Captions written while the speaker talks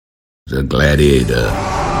The Gladiator.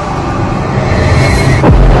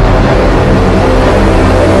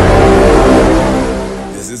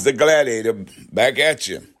 This is The Gladiator, back at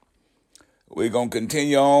you. We're going to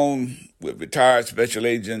continue on with retired Special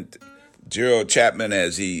Agent Gerald Chapman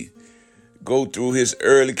as he go through his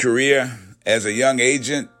early career as a young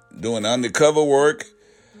agent doing undercover work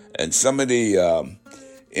and some of the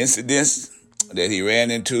incidents that he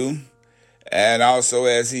ran into, and also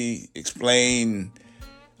as he explained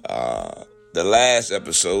the last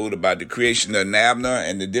episode about the creation of NABNER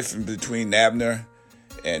and the difference between NABNER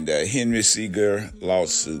and the Henry Seeger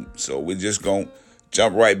lawsuit. So we're just going to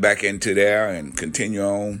jump right back into there and continue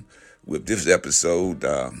on with this episode,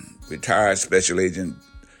 retired Special Agent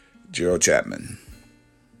Gerald Chapman.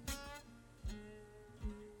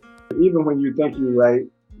 Even when you think you're right,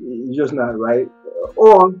 you're just not right.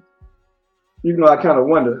 Or, I kind of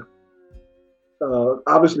wonder.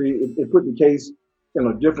 Obviously, it put the case in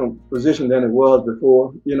a different position than it was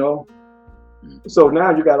before, So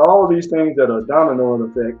now you got all these things that are domino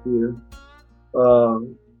effect here.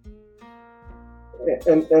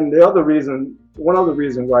 And the other reason, one other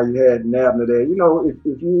reason why you had NABNER there,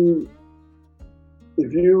 if you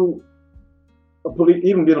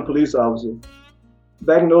even being a police officer,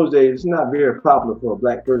 back in those days, it's not very popular for a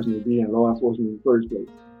black person to be in law enforcement in the first place.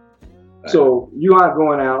 Right. So you aren't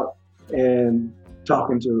going out and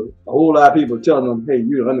talking to a whole lot of people, telling them, hey,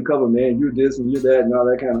 you're undercover man, you this and you that and all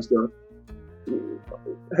that kind of stuff.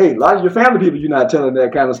 Hey, a lot of your family people, you're not telling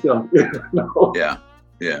that kind of stuff.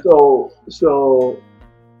 Yeah. So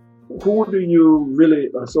who do you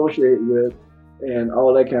really associate with and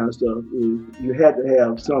all that kind of stuff is you had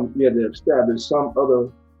to establish some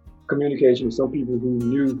other communication with some people who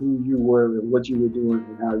knew who you were and what you were doing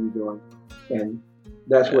and how you were doing. And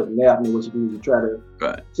that's what NABNER was to do, to try to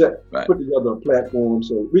put together a platform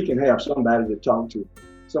so we can have somebody to talk to.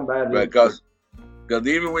 Because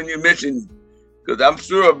even when you mentioned, because I'm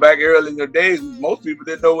sure back early in the days, most people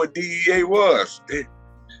didn't know what DEA was. They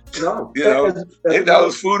thought it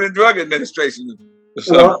was Food and Drug Administration or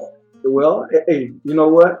something. Well, hey, you know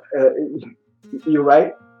what? You're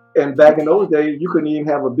right. And back in those days, you couldn't even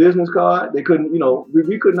have a business card. They couldn't,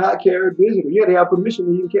 we could not carry a business. You had to have permission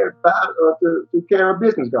to even carry to carry a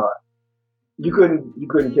business card. You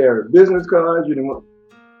couldn't carry a business card. You didn't want.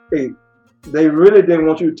 Hey, they really didn't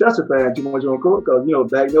want you testifying too much on court because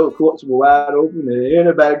back those courts were wide open and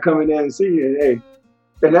anybody coming in and see you. And hey,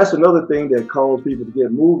 and that's another thing that caused people to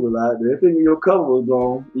get moved a lot. They think your cover was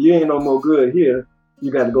gone. You ain't no more good here.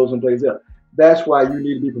 You got to go someplace else. That's why you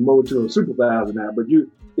need to be promoted to a supervisor now. But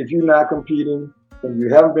if you're not competing and you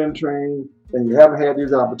haven't been trained and you haven't had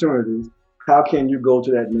these opportunities, how can you go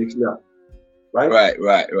to that next level? Right.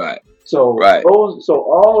 Right. So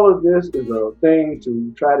all of this is a thing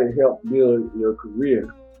to try to help build your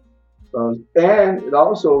career. And it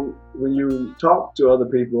also, when you talk to other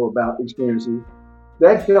people about experiences,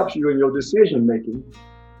 that helps you in your decision making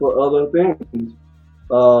for other things.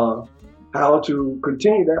 How to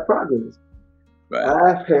continue that progress. Right.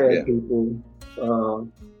 I've had people,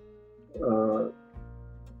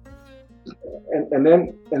 and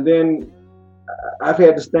then I've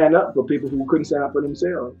had to stand up for people who couldn't stand up for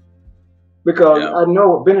themselves because I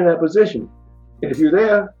know I've been in that position. And if you're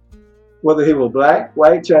there, whether he was black,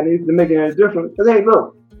 white, Chinese, they're making any difference. Because hey,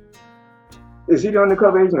 look, is he the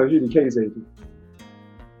undercover agent or is he the case agent?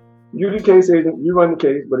 You're the case agent, you run the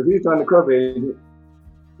case, but if he's the undercover agent,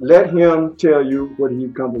 let him tell you what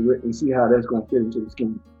he's coming with and see how that's going to fit into the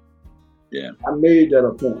scheme. Yeah. I made that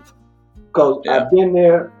a point because I've been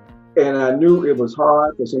there and I knew it was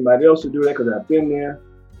hard for somebody else to do that because I've been there.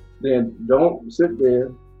 Then don't sit there.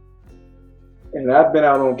 And I've been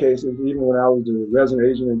out on cases even when I was the resident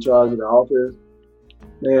agent in charge of the office.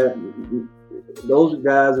 Man, those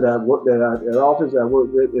guys that I worked at office I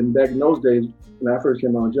worked with, and back in those days when I first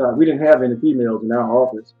came on the job, we didn't have any females in our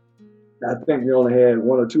office. I think we only had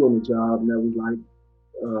one or two on the job, and that was like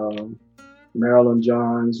Marilyn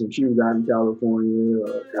Johns, and she was out in California,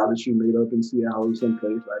 Alice she made up in Seattle,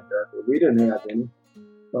 someplace like that. But we didn't have any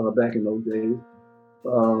back in those days.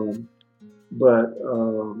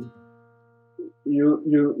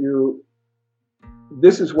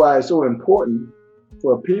 This is why it's so important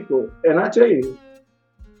for people. And I tell you,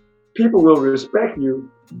 people will respect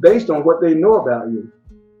you based on what they know about you.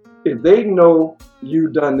 If they know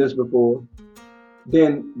you've done this before,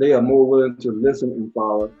 then they are more willing to listen and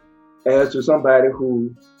follow, as to somebody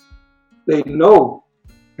who they know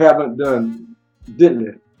haven't didn't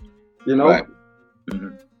it? Right.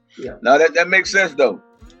 Mm-hmm. Yeah. Now that makes sense though.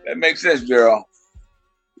 That makes sense, Gerald.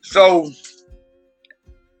 So,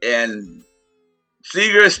 and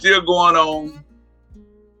Seeger is still going on.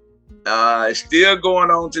 It's still going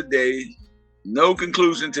on today. No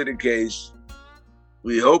conclusion to the case.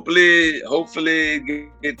 We hopefully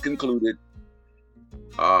get concluded.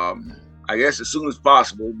 I guess as soon as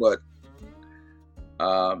possible. But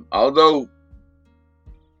although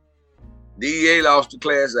DEA lost the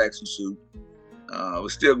class action suit,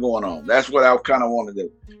 it's still going on. That's what I kind of wanted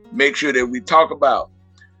to make sure that we talk about.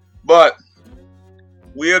 But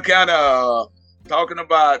we are kind of talking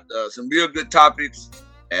about some real good topics,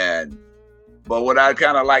 but what I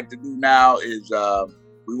kind of like to do now is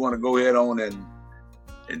we want to go ahead on and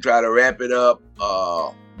try to wrap it up.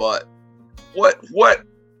 But what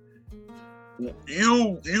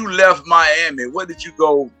you left Miami? Where did you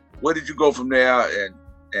go? Where did you go from there?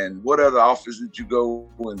 And what other office did you go?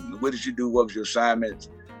 And what did you do? What was your assignments?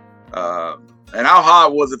 And how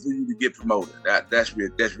hard was it for you to get promoted? That's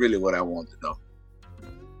really what I want to know.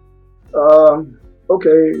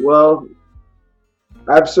 Okay, well,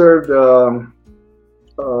 I've served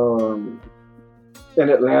in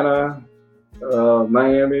Atlanta,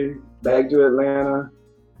 Miami, back to Atlanta,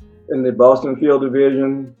 in the Boston Field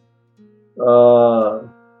Division,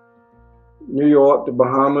 New York, the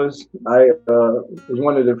Bahamas. I was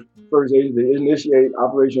one of the first agents to initiate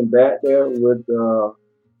Operation Bat there with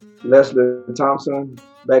Leslie Thompson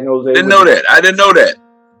back in those days. I didn't know that.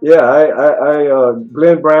 Yeah,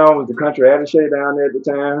 Glenn Brown was the country attaché down there at the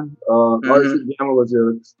time. R.C. Gamble was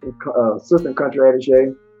the assistant country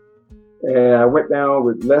attaché. And I went down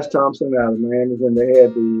with Les Thompson out of Miami when they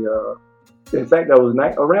had the, in fact, that was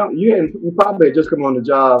around, you probably had just come on the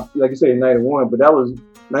job, like you say, in 91, but that was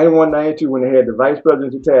 91, 92 when they had the vice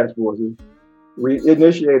presidents of task forces. We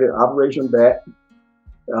initiated Operation Bat,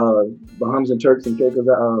 Bahamas and Turks and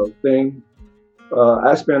Caicos thing.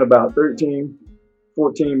 I spent about 14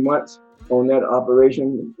 months on that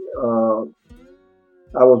operation.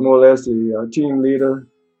 I was more or less the team leader,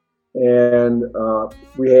 and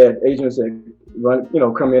we had agents that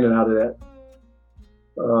come in and out of that,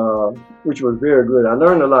 which was very good. I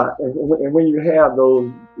learned a lot. And when you have those,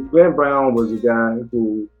 Glenn Brown was a guy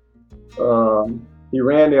who he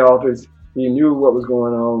ran the office. He knew what was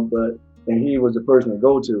going on, and he was the person to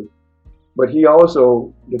go to. But he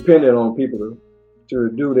also depended on people to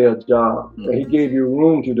do their job, and he gave you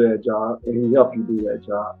room to do that job, and he helped you do that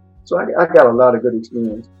job. So I got a lot of good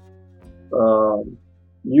experience.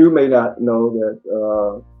 You may not know that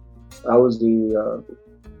I was the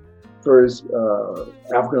first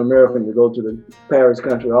African American to go to the Paris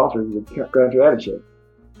country office, the country attaché.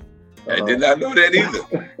 I did not know that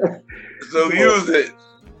either. So you was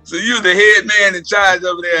the head man in charge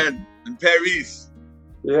over there in Paris.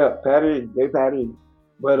 Yeah, Patty.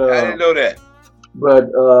 But I didn't know that.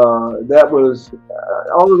 But that was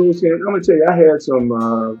all of those things. I'm gonna tell you, I had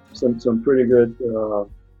some pretty good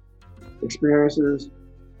experiences,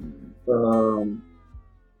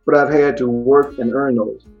 but I've had to work and earn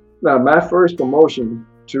those. Now, my first promotion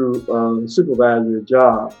to supervisory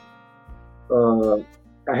job,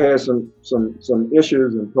 I had some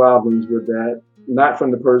issues and problems with that. Not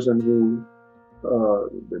from the person who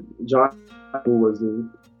John, who was the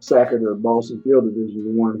SAC of the Boston Field Division,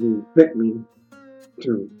 the one who picked me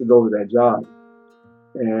to go to that job.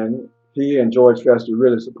 And he and George Fester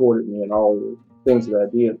really supported me in all the things that I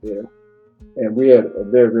did there. And we had a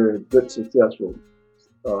very, very good, successful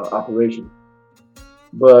operation.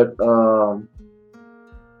 But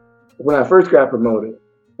when I first got promoted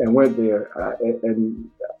and went there, I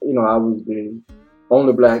was the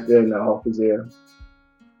only black there in the office there.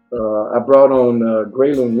 I brought on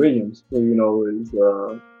Graylin Williams, who is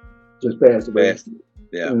just passed away.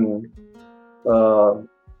 Yeah.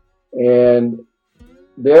 And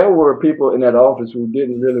there were people in that office who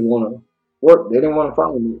didn't really want to work. They didn't want to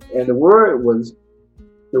follow me. And the word was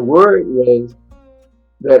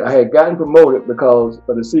that I had gotten promoted because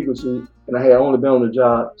of the secret suit, and I had only been on the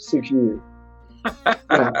job 6 years.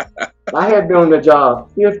 I had been on the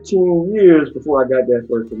job 15 years before I got that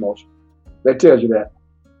first promotion. That tells you that.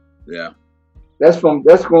 Yeah. That's going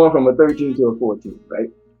from a 13 to a 14,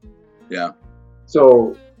 right? Yeah.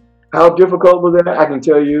 So how difficult was that? I can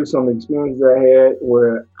tell you some experiences I had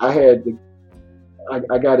where I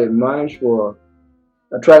got admonished for.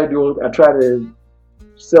 I try to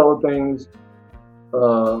sell things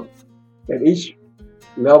at each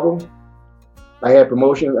level. I had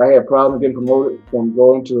promotions. I had problems getting promoted from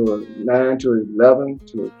going to a 9 to 11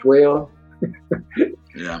 to a 12.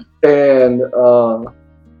 Yeah. And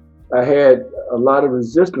I had a lot of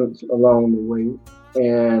resistance along the way.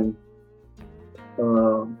 And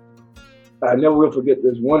I never will forget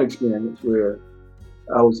this one experience where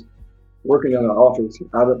I was working in an office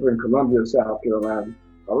out up in Columbia, South Carolina.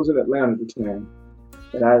 I was in Atlanta at the time.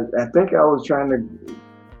 And I think I was trying to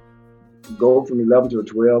go from 11 to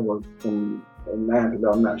 12 or from 9 to 11.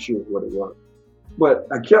 I'm not sure what it was. But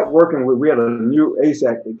I kept working we had a new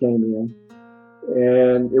ASAC that came in,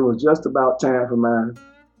 and it was just about time for my,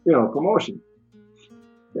 promotion.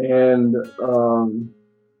 And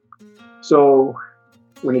so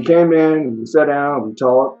when he came in, we sat down, we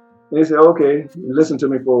talked, and he said, okay, he listened to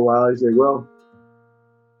me for a while. He said, well,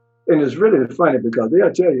 and it's really funny because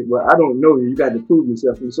they'll tell you, well, I don't know you, you got to prove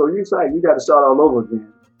yourself. And so you say, you got to start all over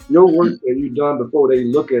again. Your work that you've done before they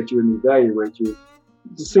look at you and evaluate you,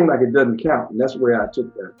 it just seemed like it doesn't count. And that's the way I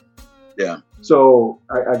took that. Yeah. So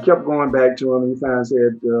I kept going back to him, and he finally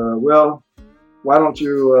said, well, why don't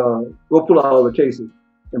you go pull out all the cases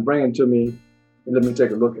and bring them to me and let me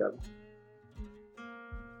take a look at them.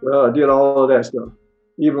 Well, I did all of that stuff.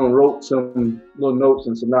 Even wrote some little notes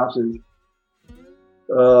and synopses.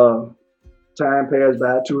 Time passed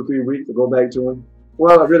by 2 or 3 weeks to go back to him.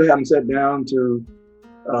 Well, I really haven't sat down to,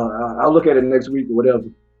 I'll look at it next week or whatever.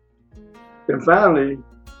 And finally,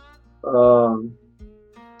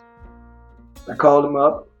 I called him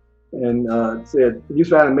up and said, he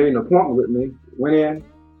finally made an appointment with me, went in,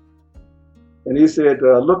 and he said,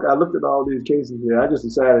 look, I looked at all these cases here. I just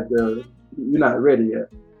decided you're not ready yet.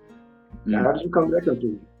 Now, how did you come to that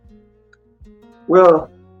conclusion?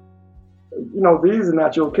 Well, these are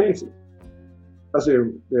not your cases. I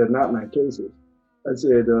said, they're not my cases. I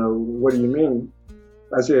said, what do you mean?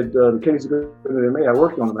 I said, the cases that they made, I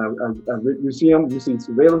worked on them. You see them, you see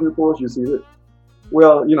surveillance reports, you see this.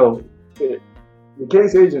 Well, the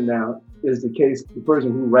case agent now is the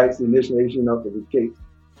person who writes the initiation up of the case.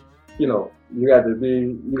 You got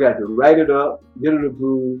to write it up, get it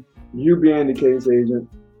approved, you being the case agent,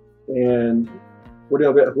 and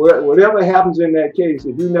whatever happens in that case,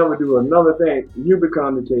 if you never do another thing, you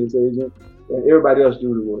become the case agent and everybody else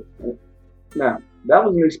do the work. Now, that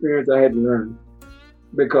was an experience I had to learn,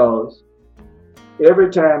 because every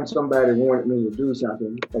time somebody wanted me to do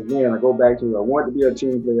something, again, I go back to, I wanted to be a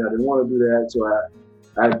team player, I didn't want to do that, so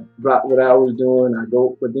I dropped what I was doing,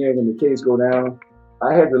 but then when the case go down,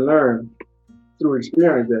 I had to learn through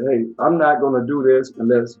experience that, hey, I'm not going to do this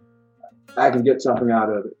unless I can get something out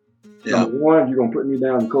of it. Yeah. Number one, you're going to put me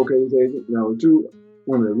down as a co-case agent. Number two,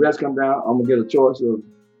 when the arrest come down, I'm going to get a choice of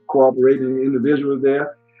cooperating individuals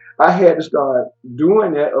there. I had to start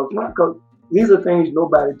doing that up front, because these are things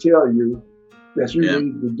nobody tell you that you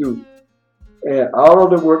need to do. And all of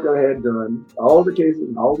the work that I had done, all the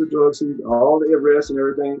cases, all the drug seizures, all the arrests and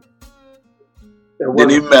everything,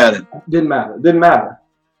 Didn't matter.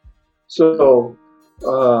 So,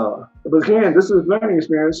 but again, this is a learning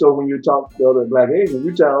experience. So when you talk to other Black Asians,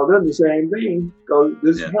 you tell them the same thing, because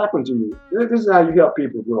this happened to you. This is how you help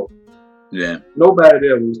people grow. Yeah. Nobody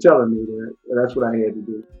there was telling me that. And that's what I had to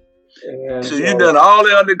do. And so you done all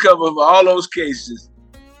the undercover of all those cases,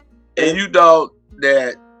 and you thought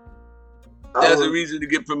that there's a reason to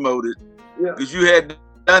get promoted, because you had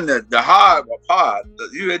done the hard part.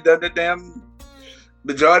 You had done the damn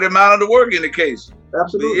majority amount of the work in the case.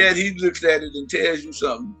 Absolutely. But yet he looks at it and tells you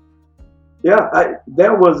something. Yeah, I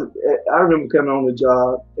remember coming on the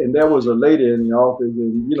job, and there was a lady in the office,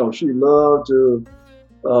 and she loved to.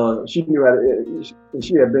 She knew how to.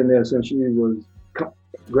 She had been there since she was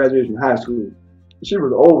graduating from high school. She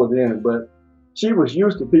was older then, but she was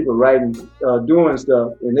used to people writing, doing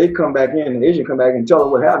stuff, and they come back in, and the agent come back and tell her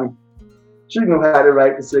what happened. She knew how to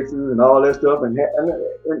write the sixes and all that stuff, and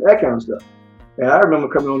that kind of stuff. And I remember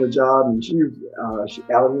coming on the job, and she said,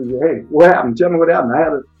 hey, what happened? Tell me what happened. I had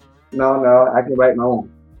to, no, I can write my own,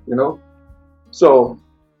 So,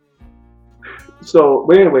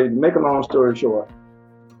 but anyway, to make a long story short,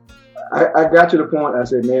 I got to the point, I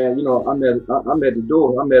said, man, I'm at the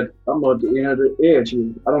door. I'm at the end of the edge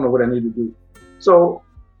here. I don't know what I need to do. So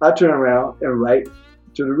I turn around and write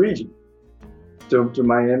to the region, to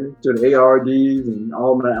Miami, to the ARDs and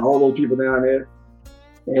all those people down there.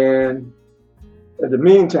 And at the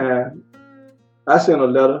meantime, I sent a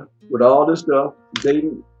letter with all this stuff,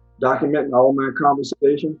 dating, documenting all my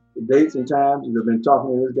conversations, the dates and times that I've been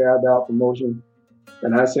talking to this guy about promotion,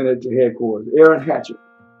 and I sent it to headquarters. Aaron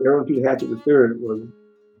P. Hatchett III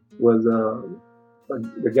was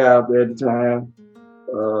the guy up there at the time.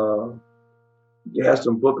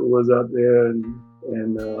 Gaston Booker was up there,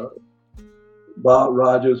 and Bob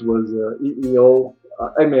Rogers was EEO.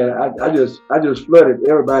 I just flooded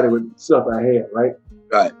everybody with stuff I had, right?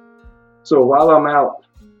 Right. So while I'm out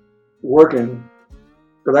working,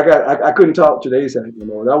 because I couldn't talk to the ASAC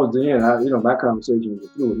anymore. That was the end. My conversation was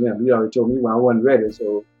through with him. He already told me when I wasn't ready.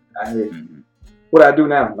 So what I do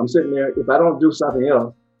now, I'm sitting there. If I don't do something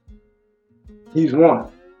else, he's won.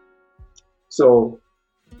 So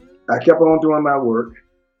I kept on doing my work.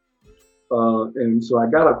 And so I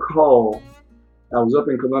got a call. I was up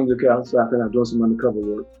in Columbia, South Carolina, doing some undercover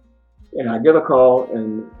work. And I get a call,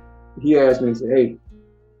 and he asked me, he said, hey,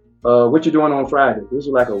 what you doing on Friday? This was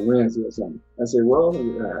like a Wednesday or something. I said, well,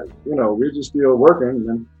 we're just still working. And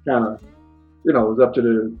then kind of, it was up to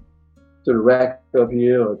the rack up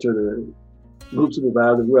here or to the group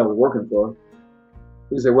supervisor who I was working for.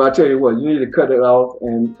 He said, well, I tell you what, you need to cut it off,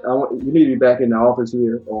 and you need to be back in the office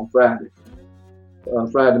here on Friday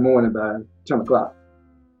morning by 10 o'clock.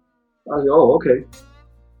 I said, oh, okay.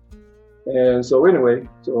 And so anyway,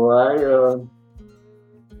 so I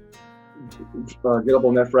get up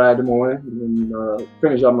on that Friday morning and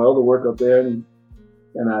finish up my other work up there, and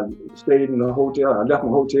I stayed in the hotel. I left my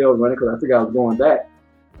hotel running because I figured I was going back.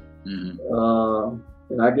 Mm-hmm.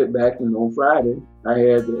 And I get back, and on Friday, I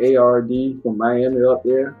had the ARD from Miami up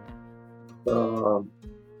there.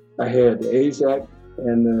 I had the ASAC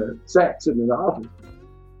and the SAC sitting in the office.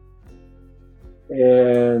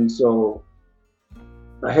 And so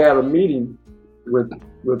I had a meeting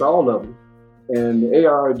with all of them. And the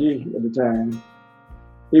ARD at the time,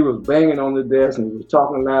 he was banging on the desk and he was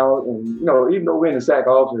talking loud. And, even though we're in the SAC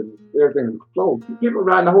office, everything was closed, people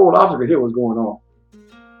around the whole office could hear what's going on.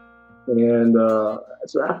 And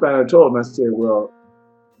so I finally told him, I said, well,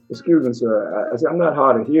 excuse me, sir. I said, I'm not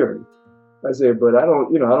hard of hearing. I said, but I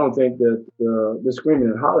don't think that this screaming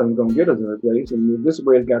and hollering is going to get us in a place. And if this is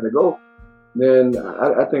where it's got to go, then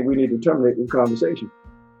I think we need to terminate this conversation.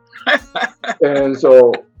 And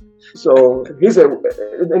so he said,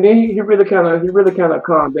 and then he really kind of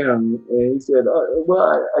calmed down, and he said,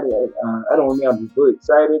 well, I don't know, I'm just really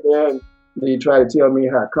excited there. And he tried to tell me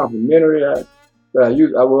how complimentary I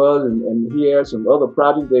was, and he had some other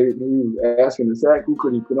projects he was asking the SAC who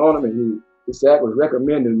could he put on him, and the SAC was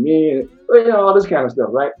recommending me, and all this kind of stuff,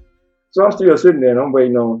 right? So I'm still sitting there and I'm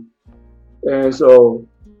waiting on, and so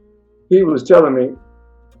he was telling me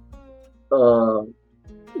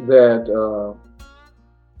that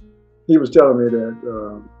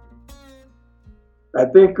I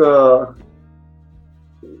think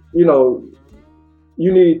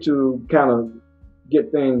you need to kind of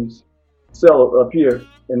get things settled up here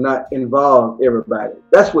and not involve everybody.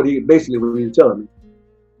 That's what he was telling me.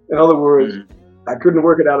 In other words, I couldn't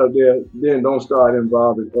work it out up there, then don't start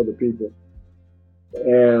involving other people.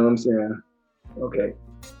 And I'm saying, okay.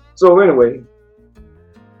 So anyway,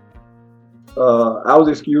 I was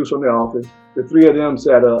excused from the office. The three of them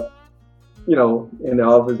sat up, in the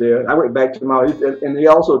office there. I went back to my office, and he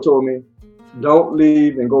also told me, don't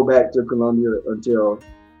leave and go back to Columbia until,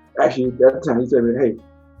 actually at that time he said to me, hey,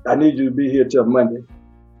 I need you to be here till Monday.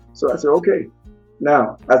 So I said, okay.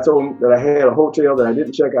 Now, I told them that I had a hotel that I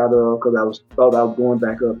didn't check out of because I thought I was going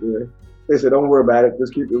back up there. They said, don't worry about it.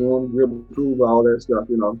 Just keep the room. We'll approve all that stuff,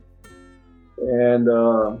 And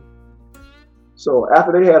so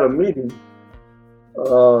after they had a meeting,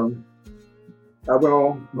 I went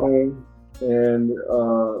on home and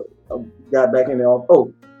I got back in the office.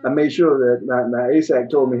 Oh, I made sure that my ASAC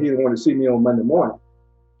told me he didn't want to see me on Monday morning.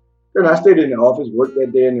 And I stayed in the office, worked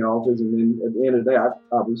that day in the office, and then at the end of the day,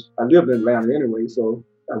 I lived in Atlanta anyway, so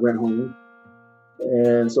I went home.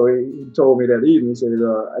 And so he told me that evening, he said,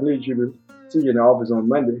 I need you to see you in the office on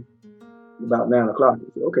Monday, about 9 o'clock. I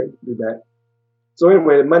said, okay, be back. So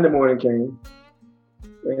anyway, the Monday morning came,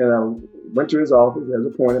 and I went to his office as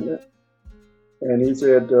appointment, and he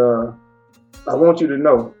said, I want you to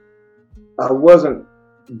know, I wasn't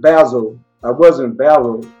dazzled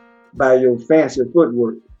by your fancy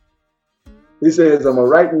footwork. He says, I'm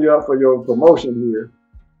writing you up for your promotion here,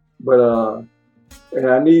 but and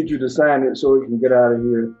I need you to sign it so we can get out of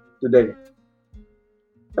here today.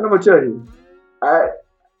 And I'm gonna tell you, I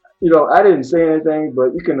didn't say anything,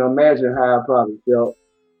 but you can imagine how I probably felt.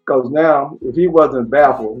 Because now, if he wasn't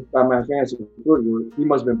baffled by my fancy footwork, he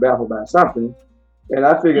must have been baffled by something. And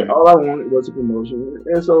I figured all I wanted was a promotion.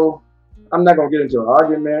 And so I'm not gonna get into an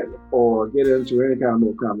argument or get into any kind of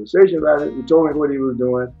more conversation about it. He told me what he was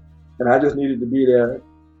doing. And I just needed to be there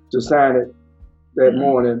to sign it that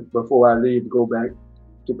morning before I leave to go back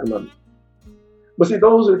to Columbia. But see,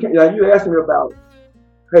 those are you asked me about,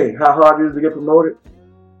 hey, how hard it is to get promoted?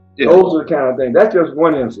 Yeah. Those are the kind of things. That's just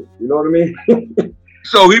one instance. You know what I mean?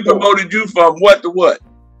 So he promoted you from what to what?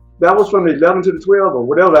 That was from the 11 to the 12 or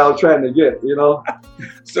whatever I was trying to get,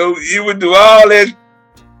 So you would do all that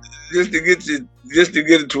just to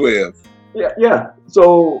get a 12. Yeah.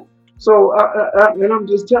 So and I'm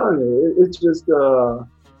just telling you, it's just,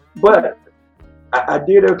 but I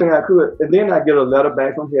did everything I could. And then I get a letter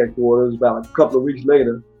back from headquarters about a couple of weeks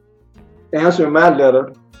later, answering my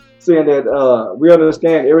letter, saying that we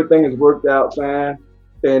understand everything is worked out fine.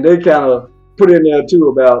 And they kind of put in there too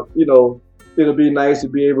about, it'll be nice to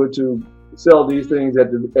be able to sell these things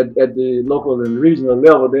at the local and regional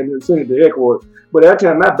level, then send it to headquarters. But at that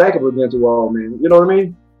time, my back up against the wall, man. You know what I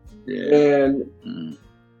mean? Yeah. And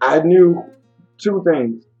I knew two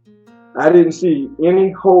things. I didn't see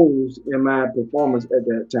any holes in my performance at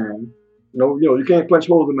that time. You can't punch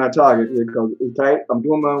holes in my target because it's tight. I'm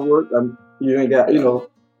doing my work. You ain't got,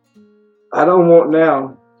 I don't want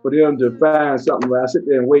now for them to find something where I sit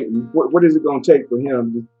there and wait. And what is it going to take for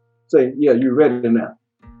him to say, yeah, you're ready now?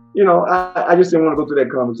 I just didn't want to go through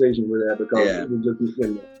that conversation with that because it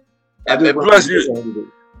was just,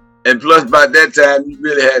 and plus by that time, you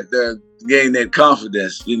really had to gain that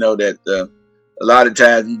confidence, that a lot of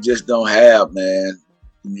times you just don't have, man.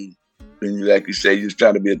 Like you say, you're just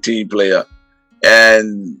trying to be a team player.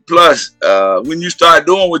 And plus, when you start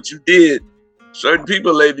doing what you did, certain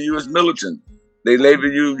people label you as militant. They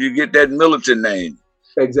label you get that militant name.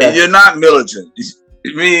 Exactly. And you're not militant.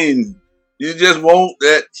 You just want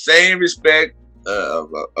that same respect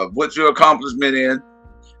of what your accomplishment is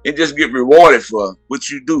and just get rewarded for what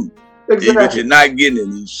you do. Exactly. But you're not getting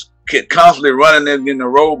it. You constantly running there, getting a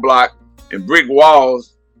roadblock and brick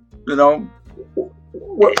walls, That's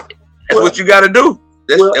what you got to do.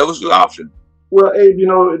 That was your option. Well, Abe,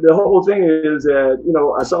 the whole thing is that,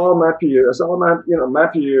 I saw my peers,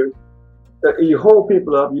 you hold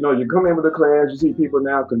people up, you come in with a class, you see people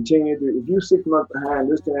now continue to, if you're 6 months behind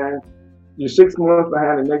this time, you're 6 months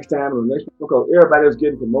behind the next time or the next, because everybody is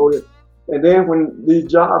getting promoted. And then when these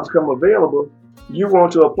jobs come available, you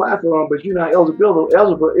want to apply for them, but you're not eligible,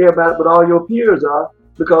 everybody, but all your peers are,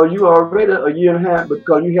 because you are already a year and a half,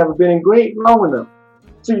 because you haven't been in grade long enough.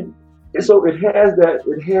 See, so it has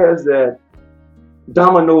that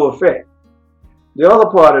domino effect. The other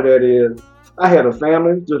part of that is, I had a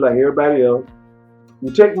family just like everybody else.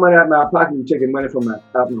 You take money out of my pocket, you're taking money from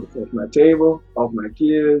off my table, off my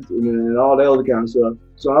kids, and all that other kind of stuff.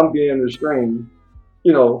 So I'm being restrained,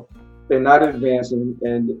 and not advancing.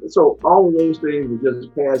 And so all of those things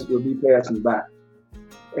will be passing by.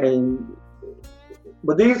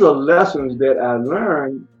 But these are lessons that I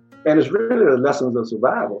learned, and it's really the lessons of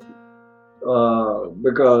survival.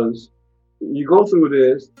 Because you go through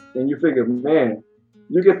this and you figure, man,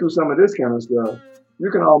 you get through some of this kind of stuff, you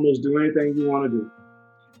can almost do anything you want to do.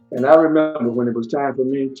 And I remember when it was time for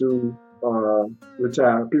me to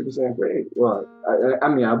retire, people saying, hey, well,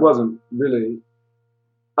 I wasn't really,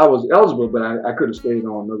 I was eligible, but I could have stayed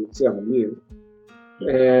on another 7 years.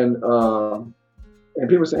 And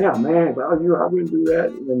people say, yeah, man, I wouldn't do that.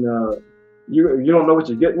 And you don't know what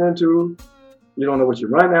you're getting into. You don't know what you're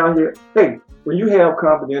running out here. Hey, when you have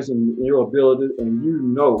confidence in your ability and you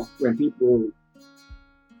know when people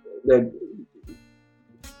that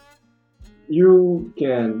you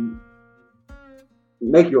can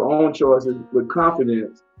make your own choices with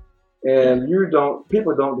confidence and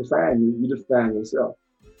people don't define you, you define yourself.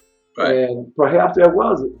 Right. And perhaps there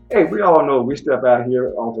was, hey, we all know we step out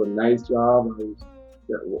here off a nice job. I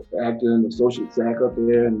was acting, associate SAC up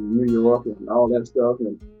there in New York and all that stuff.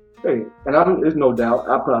 And hey, and there's no doubt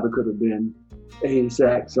I probably could have been a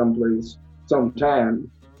SAC someplace,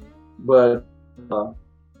 sometime, but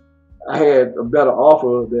I had a better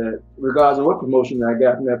offer that, regardless of what promotion I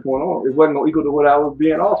got from that point on, it wasn't equal to what I was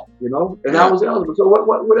being offered, and I was eligible. So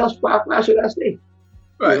what else? Why should I stay?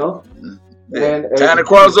 Right. And time to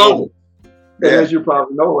cross over. And as you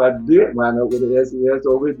probably know, I did wind up with the SES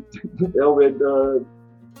over at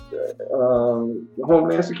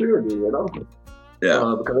Homeland Security,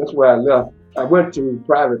 Yeah. Because that's where I left. I went to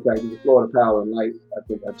private practice, Florida Power and Light, I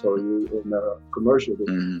think I told you, in commercial.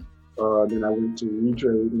 Mm-hmm. Then I went to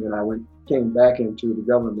E-Trade, and then came back into the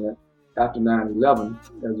government after 9/11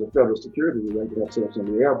 as a federal security director at some of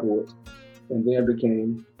the airports, and then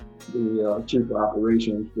became the chief of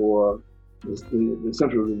operations for the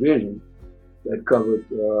Central Division that covered,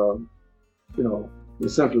 the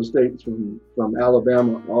Central States from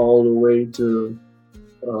Alabama all the way to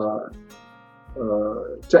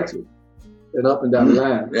Texas and up and down the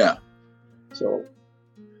line. Yeah. So,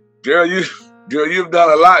 Gerald, you've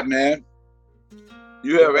done a lot, man.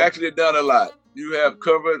 You have actually done a lot. You have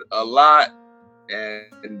covered a lot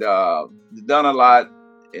and done a lot,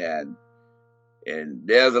 and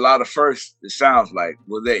there's a lot of firsts, it sounds like.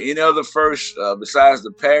 Was there any other first besides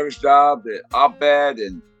the Paris job, the op-ed,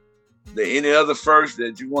 and any other first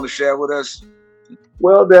that you want to share with us?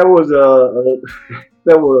 Well, there was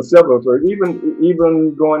several firsts.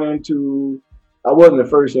 Even going into, I wasn't the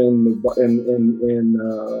first in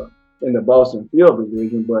the Boston Field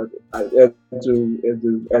Division, but as a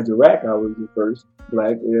RAC, I was the first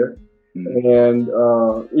black there. Mm.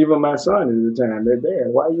 And even my son at the time, they're Dad,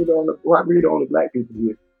 why we the only black people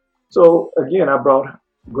here? So again, I brought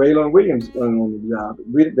Graylon Williams on the job.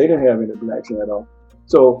 They didn't have any blacks at all.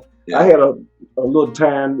 So I Yeah. had a little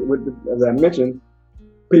time with, as I mentioned,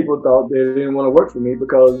 people thought they didn't want to work for me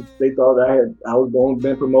because they thought I was going to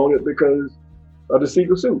been promoted because of the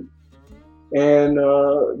secret suit. And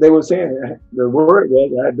they were saying, the word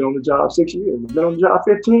was I had been on the job 6 years, been on the job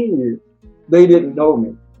 15 years. They didn't know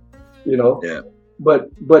me, you know. Yeah.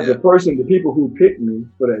 But the people who picked me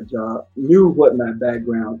for that job knew what my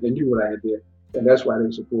background and knew what I had did, and that's why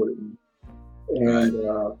they supported me. And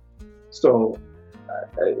so,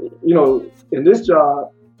 you know, in this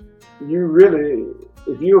job, you really,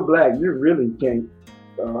 if you're black, you really can't.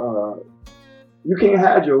 You can't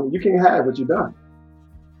hide what you've done.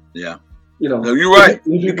 Yeah. You know, no, you're right.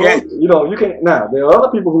 You can't. You know, you can't. Now there are other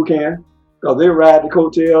people who can, because they ride the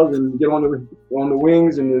coattails and get on the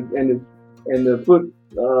wings and the foot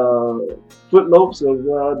lopes of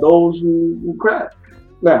those who cry.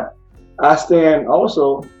 Now, I stand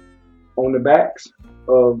also on the backs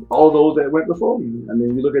of all those that went before me. I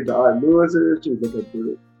mean, you look at the Art Lewises, you look at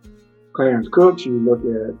the Clarence Cooks, you look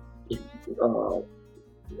at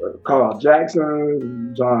Carl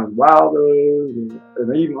Jackson, John Wilder,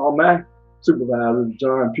 and even all my supervisors,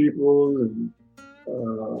 John Peoples, and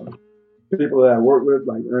people that I worked with,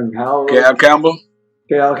 like Ernie Howard. Cal Campbell?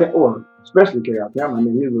 Or especially Cal Campbell. I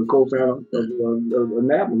mean, he was a co-founder of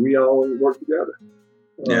NAPA. We all worked together.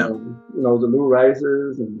 Yeah. You know, the Lou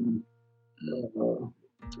Rices and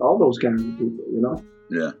all those kinds of people, you know?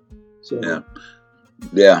 Yeah. So,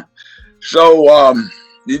 yeah. So,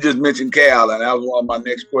 you just mentioned Cal, and that was one of my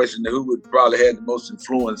next questions. Who would probably have the most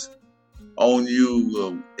influence on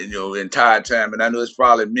you in your entire time? And I know it's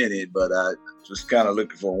probably many, but I just kind of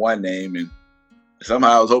looking for one name, and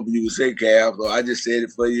somehow I was hoping you would say Cal, so I just said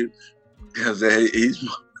it for you because he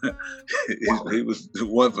was the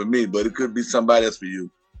one for me, but it could be somebody else for you.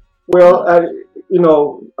 Well, you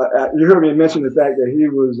heard me mention the fact that he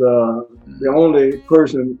was the only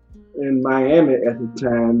person in Miami at the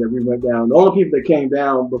time that we went down. The only people that came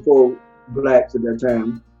down before blacks at that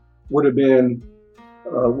time would have been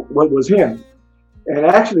what was him. And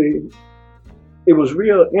actually, it was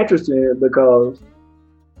real interesting because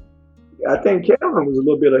I think Calvin was a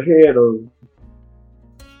little bit ahead of,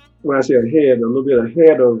 when I say ahead, a little bit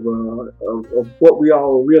ahead of what we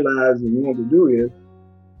all realized and wanted to do is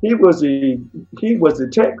he was the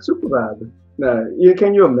tech supervisor. Now,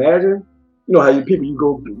 can you imagine? You know how you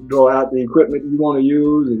go draw out the equipment you want to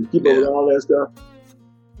use and keep up with all that stuff.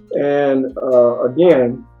 And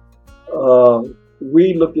again,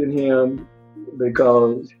 we looked at him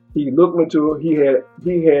because he looked mature. He had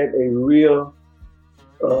a real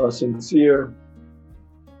sincere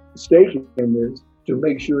stake in this to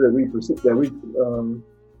make sure that we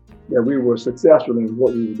were successful in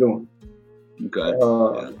what we were doing. Okay.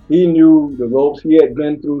 He knew the ropes. He had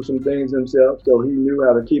been through some things himself, so he knew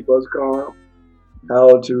how to keep us calm,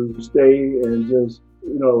 how to stay and just,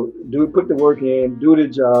 put the work in, do the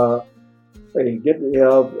job, hey, get the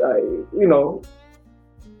help.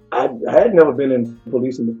 I had never been in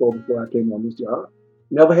policing before I came on this job.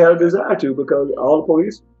 Never had a desire to, because all the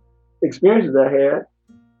police experiences I had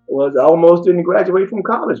was I almost didn't graduate from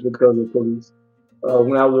college because of police.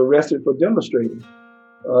 When I was arrested for demonstrating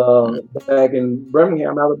back in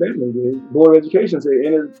Birmingham, Alabama, the Board of Education said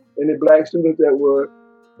any black students that were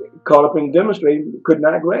caught up in demonstrating could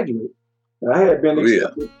not graduate. And I had been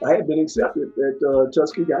accepted. I had been accepted at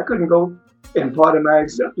Tuskegee. I couldn't go, and part of my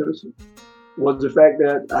acceptance was the fact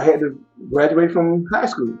that I had to graduate from high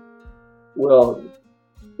school. Well,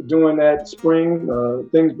 during that spring,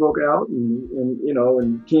 things broke out,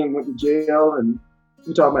 and King went to jail, and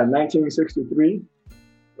we're talking about 1963.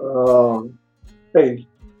 Hey,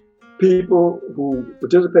 people who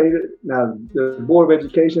participated, now the Board of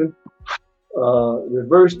Education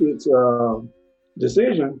reversed its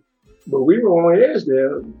decision, but we were on edge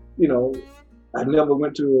there. I never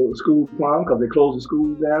went to a school prom because they closed the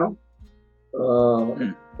schools down.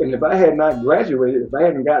 And if I had not graduated, if I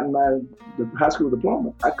hadn't gotten the high school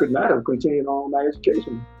diploma, I could not have continued on my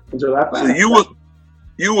education until I found. So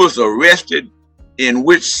you was arrested in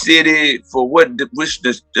which city for which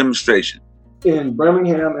demonstration? In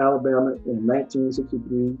Birmingham, Alabama, in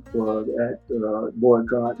 1963 for that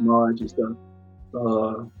boycott march and stuff.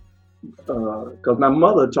 Because my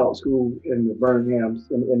mother taught school in the Birmingham,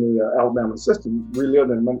 in the Alabama system. We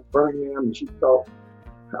lived in Birmingham, and she taught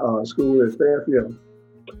school at Fairfield.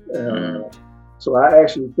 So I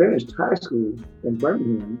actually finished high school in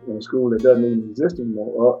Birmingham, in a school that doesn't even exist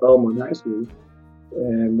anymore, Elmwood High School.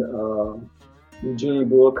 And Eugene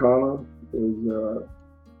Bull Connor was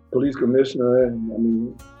police commissioner, and I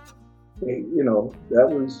mean, that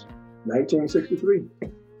was 1963.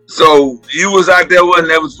 So you was out there when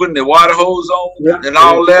they was putting the water hose on and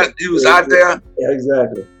all that. You was out there. Yeah,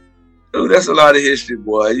 exactly. Oh, that's a lot of history,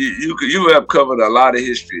 boy. You have covered a lot of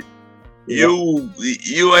history. Yeah.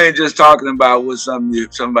 You ain't just talking about what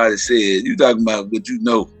somebody said. You talking about what you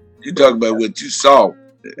know. You talking about what you saw.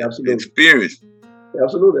 Absolutely. Experienced.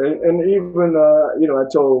 Absolutely. And even I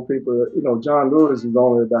told people, John Lewis is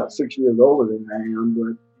only about 6 years older than I am,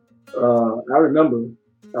 but I remember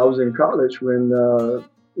I was in college when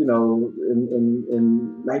in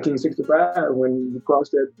 1965 when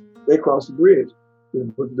they crossed the bridge.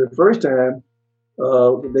 The first time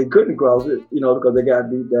they couldn't cross it, because they got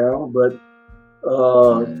beat down. But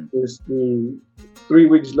it's the 3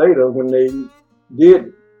 weeks later when they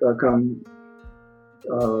did come.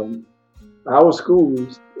 Our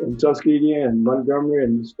schools in Tuskegee and Montgomery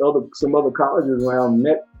and some other colleges around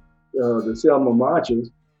met the Selma marchers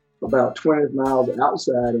about 20 miles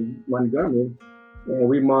outside of Montgomery. And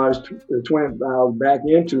we marched the 20 miles back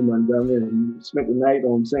into Montgomery and spent the night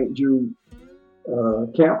on St. Jude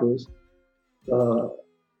campus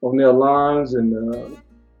on their lawns, and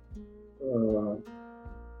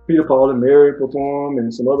Peter, Paul, and Mary performed,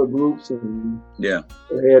 and some other groups, and they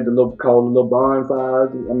had the little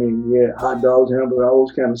bonfires. I mean, we had hot dogs, hamburgers, all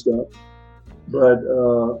those kind of stuff. But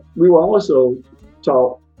we were also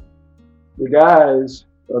taught the guys,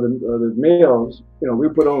 the males, we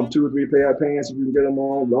put on 2 or 3 pair of pants if you can get them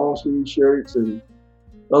on, long sleeve shirts and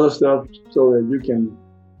other stuff, so that you can.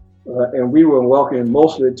 And we were walking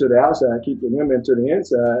mostly to the outside, keep the women to the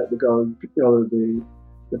inside, because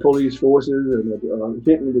the police forces and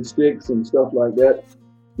hitting with sticks and stuff like that.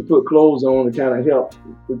 You put clothes on to kind of help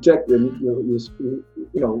protect them.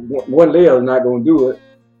 One layer is not going to do it.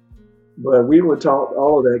 But we were taught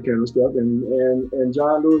all of that kind of stuff, and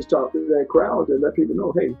John Lewis talked to that crowd to let people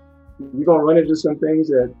know, hey, you're going to run into some things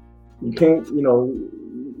that you can't,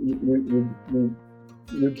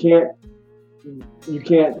 you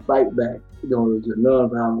can't fight back. It's a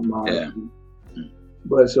nonviolent mob. Yeah.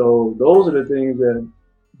 But so those are the things that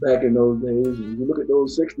back in those days, and you look at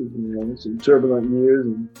those 60s, man, some turbulent years,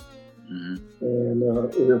 and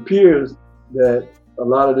it appears that a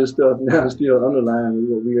lot of this stuff now is still underlying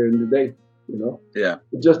what we are in today, Yeah.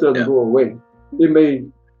 It just doesn't go away. It may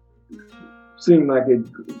seem like it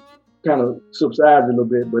kind of subsides a little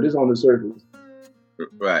bit, but it's on the surface.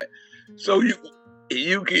 Right. So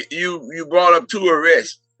you brought up 2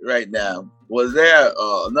 arrests right now. Was there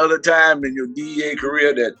another time in your DEA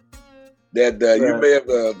career that you may have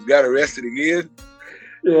got arrested again?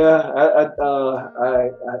 Yeah, I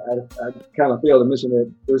kind of failed to mention it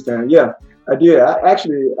this time. Yeah, I did. I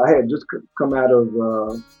had just come out of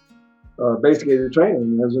basic agent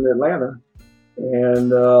training. I was in Atlanta,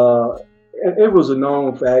 and it was a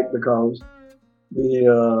known fact because the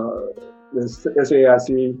SAIC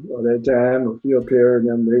at that time, or Phil Perry and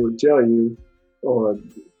them, they would tell you, or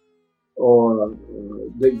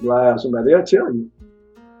Dick Bly or somebody, they'll tell you,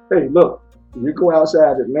 hey, look, you go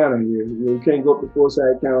outside Atlanta here, you can't go up to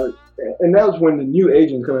Forsyth County. And that was when the new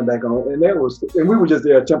agents coming back on, and we were just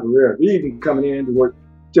there temporarily. We even coming in to work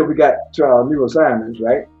till we got to our new assignments,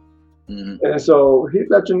 right? Mm-hmm. And so he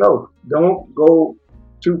let you know, don't go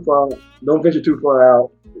too far, don't venture too far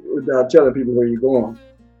out without telling people where you're going.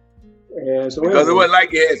 And so because it wasn't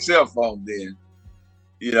like you had cell phones then,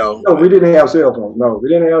 No, we didn't have cell phones. No, we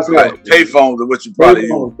didn't have cell phones. Right, pay phones are what you probably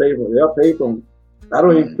use. Pay phones. I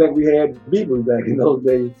don't even think we had beepers back in those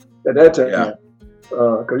days at that time.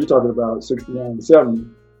 Because you're talking about 69 to 70.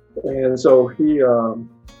 And so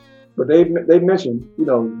but they mentioned,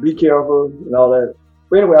 be careful and all that.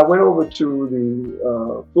 But anyway, I went over to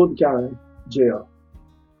the Fulton County jail.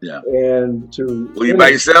 Yeah. And were you by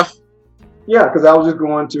yourself? Yeah, because I was just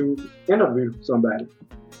going to interview somebody.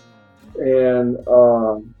 And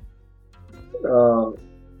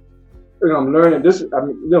I'm learning this.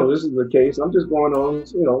 This is the case. I'm just going on,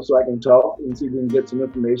 so I can talk and see if we can get some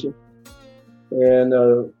information. And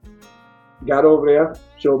got over there,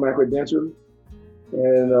 showed my credentials,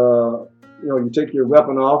 and you take your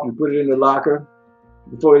weapon off, you put it in the locker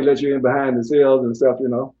before they let you in behind the cells and stuff,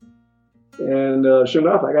 And sure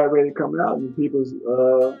enough, I got ready to come out, and people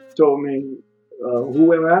told me,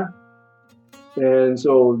 "Who am I?" And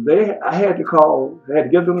so I had to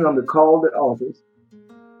give them to call the office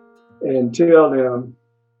and tell them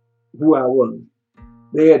who I was.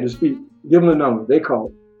 They had to speak, give them the number. They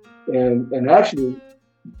called, and actually,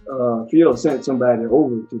 Phil sent somebody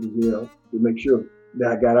over to the jail to make sure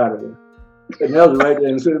that I got out of there. And that was right there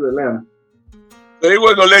in the city of Atlanta. They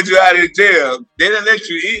weren't gonna let you out of jail. They didn't let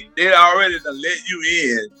you in. They already done let you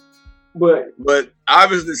in. But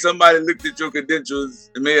obviously somebody looked at your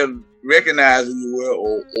credentials and may have recognized who you were,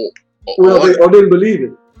 or didn't believe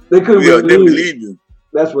it. They couldn't believe you.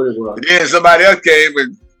 That's what it was. But then somebody else came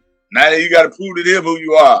and now you got to prove to them who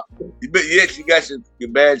you are. But yet you got your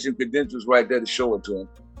badge and credentials right there to show it to them.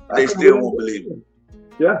 They still won't believe it.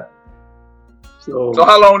 Yeah. So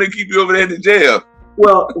how long they keep you over there in the jail?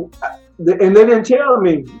 Well, and they didn't tell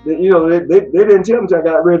me that, they didn't tell me until I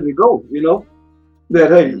got ready to go, that,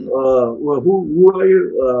 hey, well, who are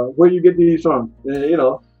you? Where you get these from? And,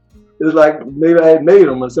 it's like maybe I had made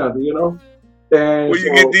them or something, And where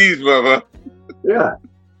you get these from, huh? Yeah.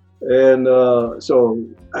 And so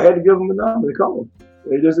I had to give them a number to call them.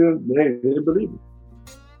 They didn't believe it.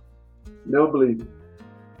 Never believed it.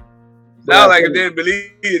 Sound like if they didn't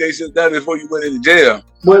believe it, they should have done it before you went into jail.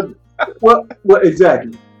 Well,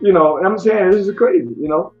 exactly. I'm saying this is crazy,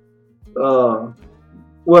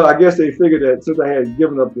 well, I guess they figured that since I had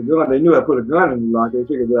given up the gun, they knew I put a gun in the lock. They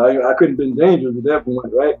figured that I couldn't have been dangerous at that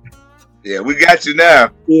point, right? Yeah, we got you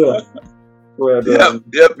now. Yeah. Well,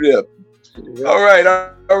 Yep. All right,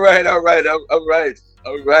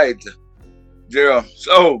 Gerald.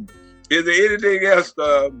 So, is there anything else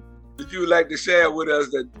that you would like to share with us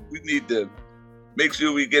that we need to make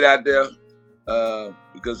sure we get out there?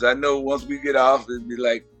 Because I know once we get off, it'd be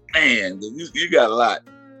like, man, you got a lot.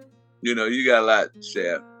 You got a lot to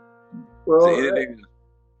share. Well,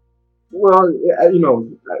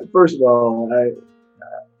 first of all,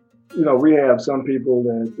 we have some people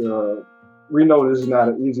that we know this is not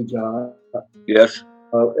an easy job. Yes.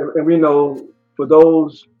 And we know for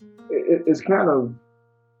those, it's kind of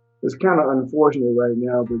unfortunate right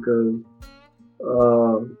now because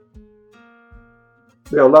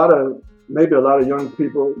there are maybe a lot of young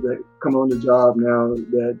people that come on the job now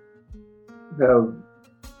that have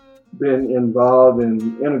been involved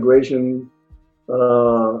in integration,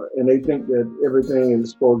 and they think that everything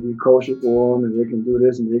is supposed to be kosher for them, and they can do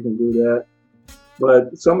this and they can do that.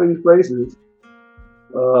 But some of these places,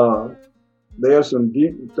 there are some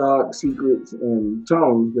deep, dark secrets and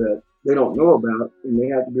tunnels that they don't know about, and they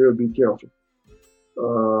have to be able to be careful.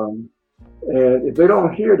 And if they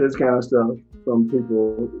don't hear this kind of stuff from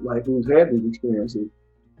people like who's had these experiences,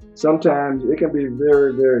 sometimes it can be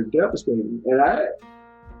very, very devastating.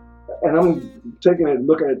 And I'm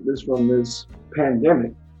looking at this from this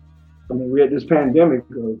pandemic. I mean, we had this pandemic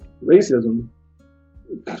of racism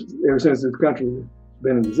ever since this country has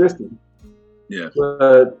been existing. Yeah.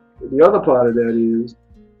 But the other part of that is,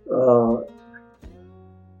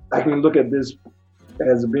 I can look at this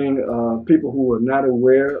as being people who are not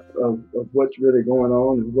aware of what's really going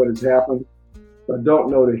on and what has happened, but don't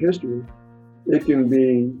know the history. It can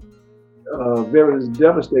be very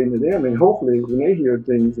devastating to them, and hopefully when they hear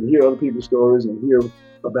things and hear other people's stories and hear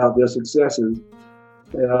about their successes,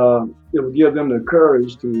 it will give them the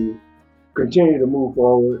courage to continue to move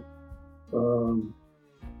forward,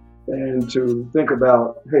 and to think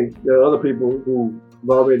about, hey, there are other people who've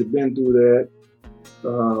already been through that.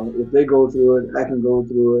 If they go through it, I can go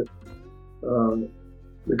through it,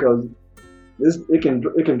 because it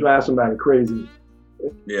can drive somebody crazy.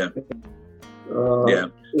 Yeah.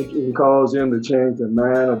 It can cause them to change their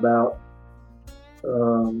mind about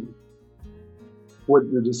what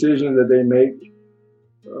the decisions that they make.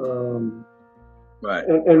 Right.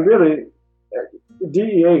 And really,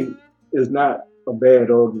 DEA is not a bad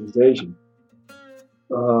organization.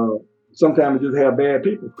 Sometimes it just have bad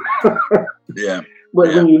people. Yeah.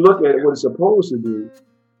 But when you look at what it's supposed to do,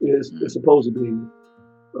 it's supposed to be,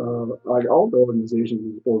 like all the organizations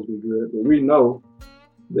are supposed to be good, but we know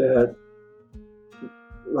that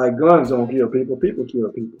like guns don't kill people, people kill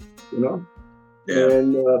people, Yeah.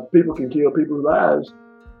 And people can kill people's lives,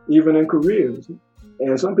 even in careers.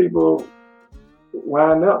 And some people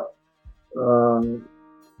wind up in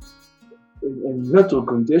mental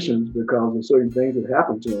conditions because of certain things that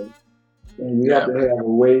happen to them. And you have to have a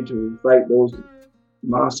way to fight those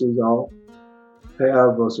monsters off,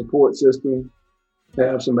 have a support system,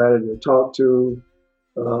 have somebody to talk to,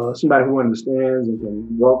 somebody who understands and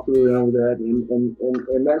can walk through all of that.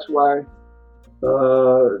 And that's why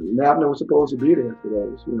NABNA was supposed to be there for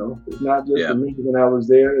those. It's not just for me when I was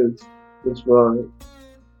there, it's for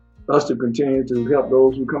us to continue to help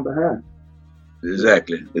those who come behind.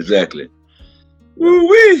 Exactly.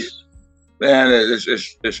 Woo-wee! Man,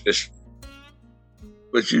 it's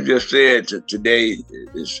what you just said today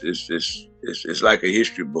is like a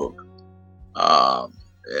history book.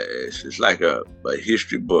 It's like a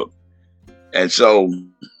history book. And so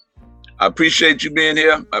I appreciate you being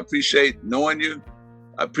here. I appreciate knowing you.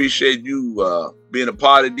 I appreciate you being a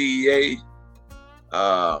part of DEA.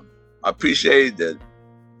 I appreciate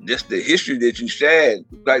just the history that you shared.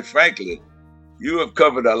 Quite frankly, you have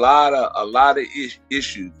covered a lot of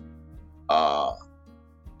issues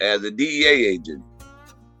as a DEA agent.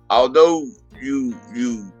 Although you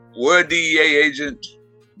were a DEA agent,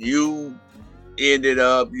 you ended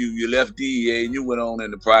up, you left DEA and you went on in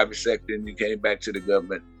the private sector and you came back to the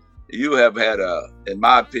government. You have had in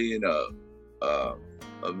my opinion,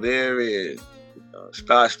 a very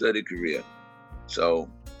star-studded career. So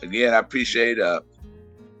again, I appreciate.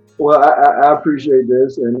 Well, I appreciate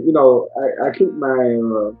this, and I keep my,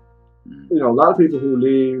 a lot of people who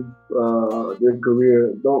leave their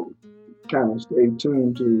career don't kind of stay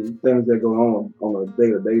tuned to things that go on a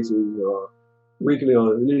daily basis or weekly,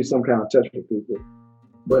 or at least some kind of touch with people.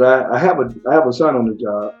 But I have a son on the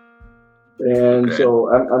job, and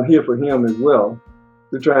so I'm here for him as well,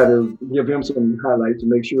 to try to give him some highlights to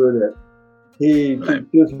make sure that he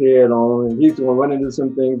keeps his head on, and he's going to run into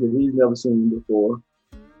some things that he's never seen before.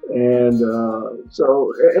 And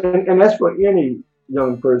and that's for any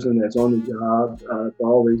young person that's on the job. I've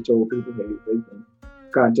always told people, hey, they can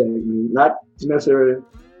contact me. Not necessarily,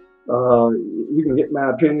 you can get my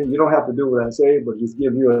opinion. You don't have to do what I say, but just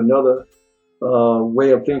give you another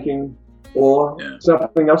way of thinking or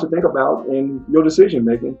something else to think about in your decision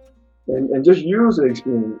making, and just use the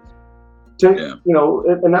experience. Take,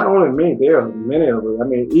 and not only me, there are many of us. I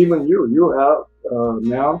mean, even you're out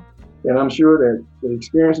now. And I'm sure that the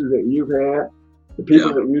experiences that you've had, the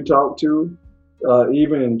people that you talk to,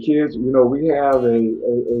 even in kids, we have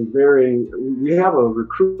we have a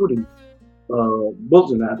recruiting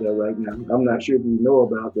bulletin out there right now. I'm not sure if you know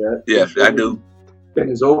about that. Yes, I do. And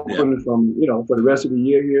it's open from, for the rest of the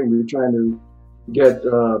year here. And we're trying to get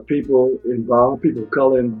people involved, people of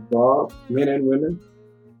color involved, men and women.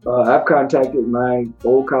 I've contacted my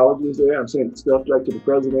old colleges there. I've sent stuff like to the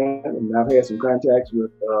president, and I've had some contacts with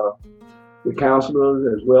the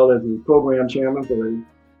counselors as well as the program chairman for the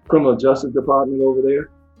criminal justice department over there,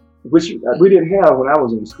 which we didn't have when I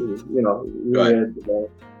was in school. We had.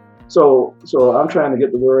 So I'm trying to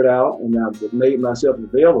get the word out, and I've made myself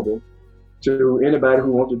available to anybody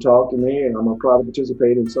who wants to talk to me, and I'm gonna probably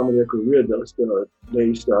participate in some of their career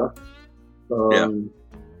day stuff.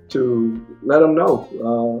 To let them know.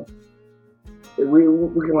 We're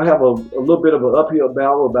going to have a little bit of an uphill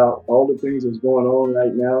battle about all the things that's going on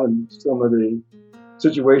right now and some of the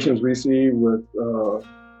situations we see with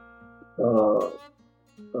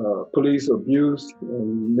police abuse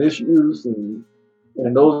and misuse and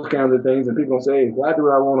those kinds of things. And people say, why do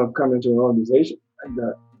I want to come into an organization like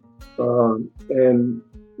that? And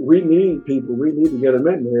we need people. We need to get them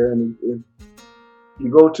in there. And if you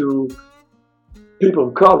go to people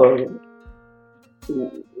of color,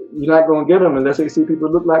 you're not going to get them unless they see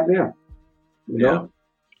people look like them. You know?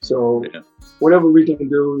 So whatever we can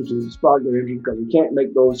do to spark their interest, because we can't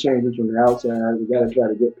make those changes from the outside. We got to try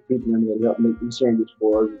to get the people in there to help make these changes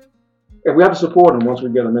for us. And we have to support them once we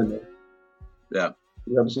get them in there. Yeah.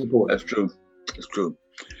 We have to support them. That's true. That's true.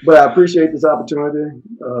 But I appreciate this opportunity,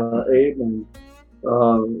 Abe, and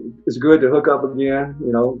it's good to hook up again.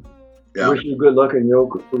 Wish you good luck in your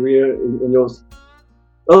career, in your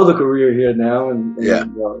other career here now, and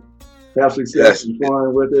have success and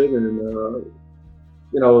fun with it. And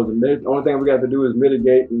the only thing we got to do is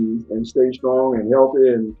mitigate and stay strong and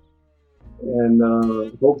healthy, and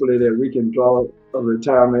hopefully that we can draw a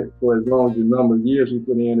retirement for as long as the number of years we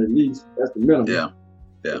put in. At least that's the minimum.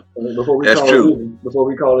 Before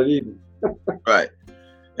we call it even. Right.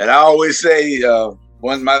 And I always say,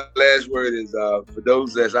 one of my last word is for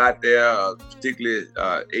those that's out there, particularly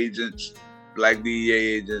agents, Black DEA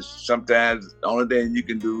agents. Sometimes the only thing you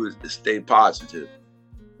can do is to stay positive.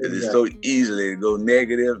 Exactly. It's so easily to go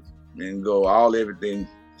negative and go everything.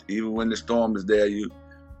 Even when the storm is there, you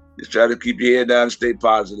just try to keep your head down and stay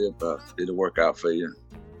positive. It'll work out for you.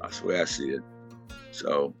 That's the way I see it.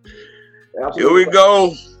 So here we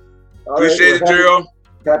go. Appreciate it, Gerald.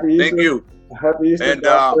 Happy Easter. Thank you. Happy Easter. And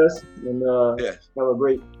have a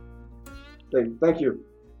great day. Thank you.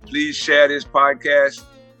 Please share this podcast,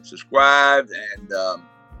 subscribe,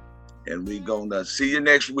 and we're gonna see you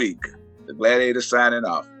next week. The Gladiator signing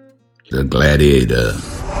off. The Gladiator.